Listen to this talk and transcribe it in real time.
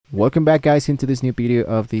Welcome back, guys, into this new video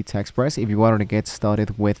of the Tech Express. If you wanted to get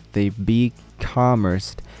started with the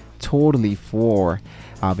BigCommerce totally for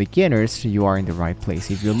beginners, you are in the right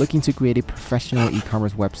place. If you're looking to create a professional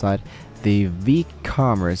e-commerce website, the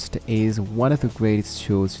BigCommerce is one of the greatest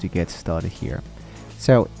tools to get started here.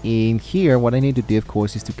 So in here, what I need to do, of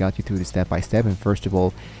course, is to guide you through the step-by-step. And first of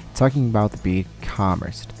all, talking about the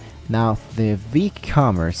BigCommerce. Now, the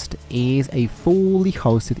BigCommerce is a fully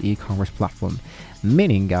hosted e-commerce platform,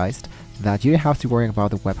 meaning, guys, that you don't have to worry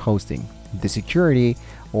about the web hosting, the security,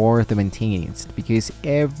 or the maintenance, because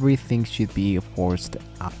everything should be, of course,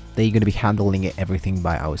 they're going to be handling everything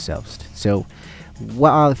by ourselves. So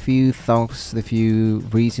what are the few thoughts, the few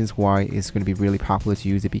reasons why it's going to be really popular to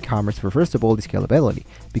use the BigCommerce? For first of all, the scalability,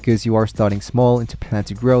 because you are starting small and to plan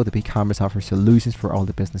to grow, the BigCommerce offers solutions for all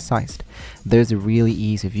the business sized. There's a really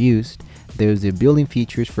ease of use. There's the building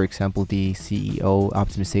features, for example, the SEO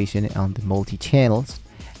optimization on the multi-channels,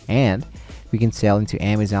 and we can sell into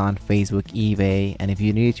Amazon, Facebook, eBay, and if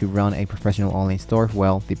you need to run a professional online store,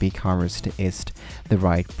 well, the BigCommerce is the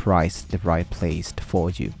right price, the right place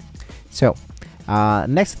for you. So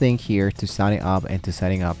next thing here, to signing up and to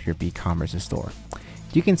setting up your BigCommerce store,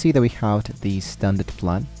 you can see that we have the standard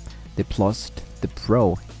plan, the plus, the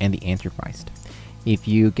pro, and the enterprise. If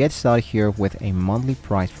you get started here with a monthly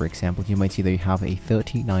price, for example, you might see that you have a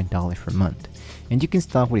 $39 per month, and you can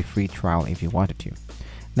start with a free trial if you wanted to.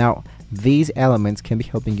 Now, these elements can be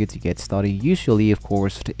helping you to get started. Usually, of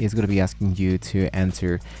course, it's going to be asking you to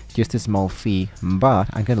enter just a small fee, but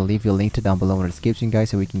I'm going to leave you a link down below in the description,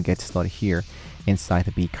 guys, so we can get started here inside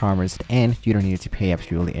the BigCommerce, and you don't need to pay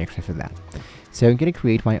absolutely extra for that. So I'm going to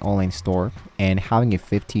create my online store and having a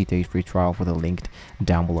 50-day free trial with a link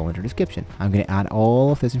down below in the description. I'm going to add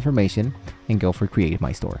all of this information and go for create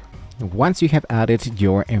my store. Once you have added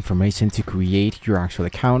your information to create your actual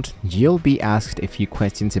account, you'll be asked a few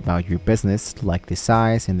questions about your business, like the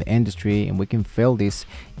size and the industry, and we can fill this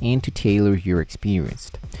in to tailor your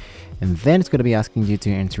experience. And then it's going to be asking you to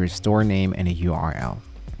enter a store name and a URL.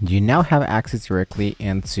 You now have access directly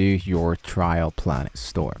into your trial plan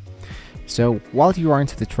store. So while you are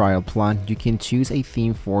into the trial plan, you can choose a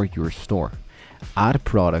theme for your store, add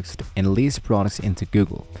products, and list products into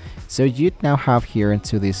Google. So you now have here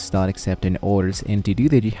into this start accepting orders, and to do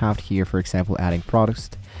that you have here, for example, adding products,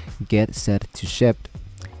 get set to ship,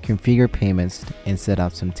 configure payments, and set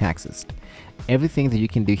up some taxes. Everything that you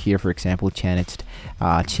can do here, for example,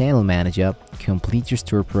 channel manager, complete your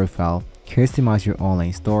store profile, customize your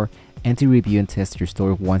online store, and to review and test your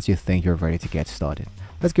store once you think you're ready to get started.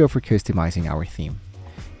 Let's go for customizing our theme.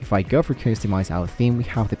 If I go for customize our theme, we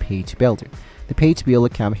have the page builder. The page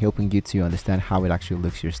builder can be helping you to understand how it actually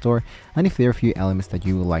looks your store, and if there are a few elements that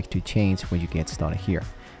you would like to change when you get started here.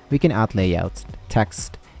 We can add layouts,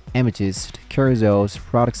 text, images, cursors,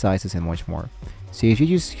 product sizes, and much more. So if you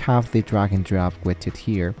just have the drag and drop widget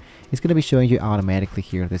here, it's going to be showing you automatically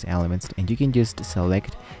here these elements, and you can just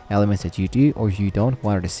select elements that you do or you don't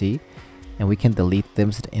want to see, and we can delete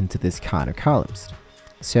them into this kind of columns.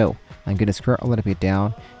 So I'm going to scroll a little bit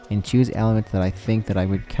down and choose elements that I think that I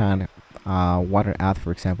would kind of want to add,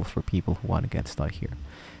 for example, for people who want to get started here.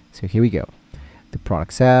 So here we go, the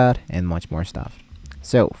product set and much more stuff.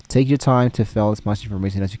 So take your time to fill as much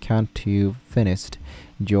information as you can to finish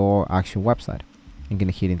your actual website. I'm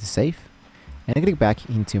going to hit into save, and I'm going to go back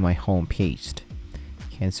into my home page,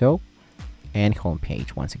 cancel, and home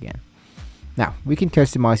page once again. Now we can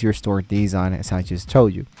customize your store design as I just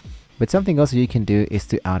told you, but something else that you can do is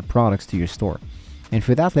to add products to your store. And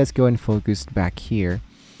for that, let's go and focus back here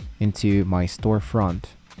into my storefront.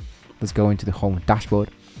 Let's go into the home dashboard,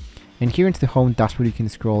 and here into the home dashboard you can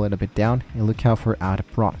scroll a little bit down and look out for add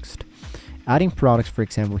products. Adding products, for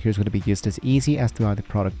example, here's going to be just as easy as to add the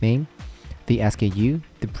product name, the SKU,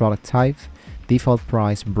 the product type, default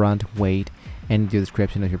price, brand, weight, and the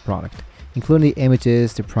description of your product, including the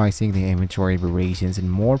images, the pricing, the inventory variations,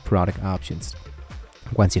 and more product options.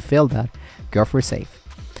 Once you fill that, go for save.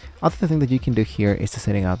 Other thing that you can do here is to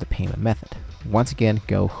setting out the payment method. Once again,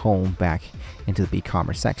 go home back into the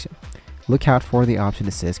BigCommerce section. Look out for the option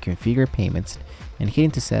that says configure payments, and hit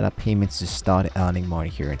into set up payments to start earning money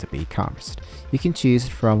here into BigCommerce. You can choose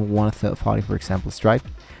from one third party, for example, Stripe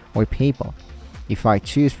or PayPal. If I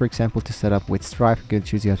choose, for example, to set up with Stripe, I'm going to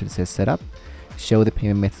choose the option that says setup, show the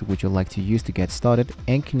payment method which you'd like to use to get started,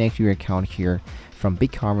 and connect your account here from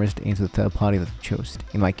BigCommerce into the third party that you chose.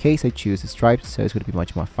 In my case, I choose the Stripe, so it's going to be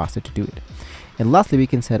much more faster to do it. And lastly, we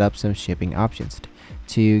can set up some shipping options.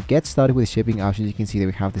 To get started with shipping options, you can see that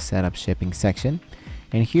we have the setup shipping section,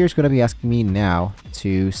 and here's going to be asking me now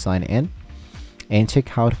to sign in, and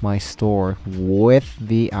check out my store with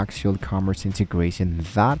the actual commerce integration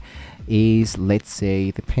that is, let's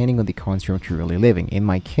say, depending on the country I'm currently living. In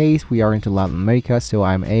my case, we are into Latin America, so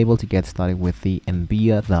I'm able to get started with the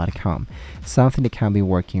envia.com, something that can be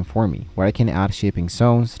working for me, where I can add shipping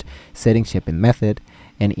zones, setting shipping method,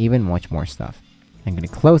 and even much more stuff. I'm going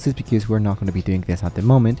to close this because we're not going to be doing this at the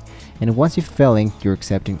moment. And once you're filling, you're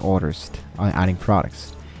accepting orders, adding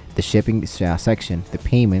products, the shipping section, the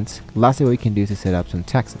payments. Lastly, what you can do is to set up some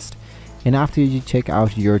taxes. And after you check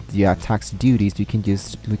out your tax duties, you can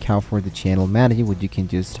just look out for the channel manager, which you can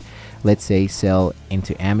just, let's say, sell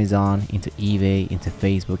into Amazon, into eBay, into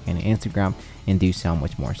Facebook and Instagram, and do so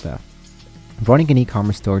much more stuff. Running an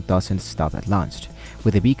e-commerce store doesn't stop at launch.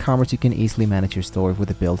 With the BigCommerce, you can easily manage your store with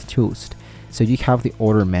the build tools. So you have the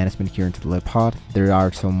order management here into the left pod. There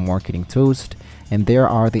are some marketing tools, and there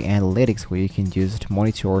are the analytics where you can just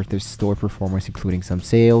monitor the store performance, including some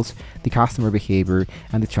sales, the customer behavior,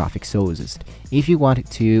 and the traffic sources. If you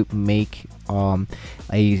want to make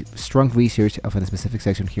a strong research of a specific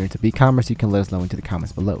section here into BigCommerce, you can let us know into the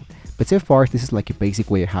comments below. But so far, this is like a basic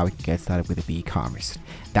way of how we can get started with the BigCommerce.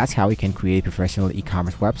 That's how we can create a professional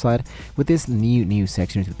e-commerce website with this new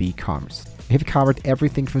section of the BigCommerce. We have covered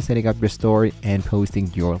everything from setting up your store and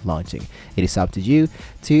posting your launching. It is up to you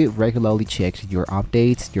to regularly check your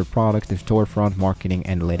updates, your product, the storefront, marketing,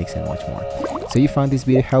 analytics, and much more. So you found this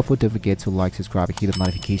video helpful, don't forget to like, subscribe, and hit the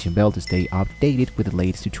notification bell to stay updated with the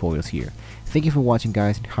latest tutorials here. Thank you for watching,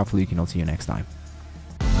 guys, and hopefully we can all see you next time.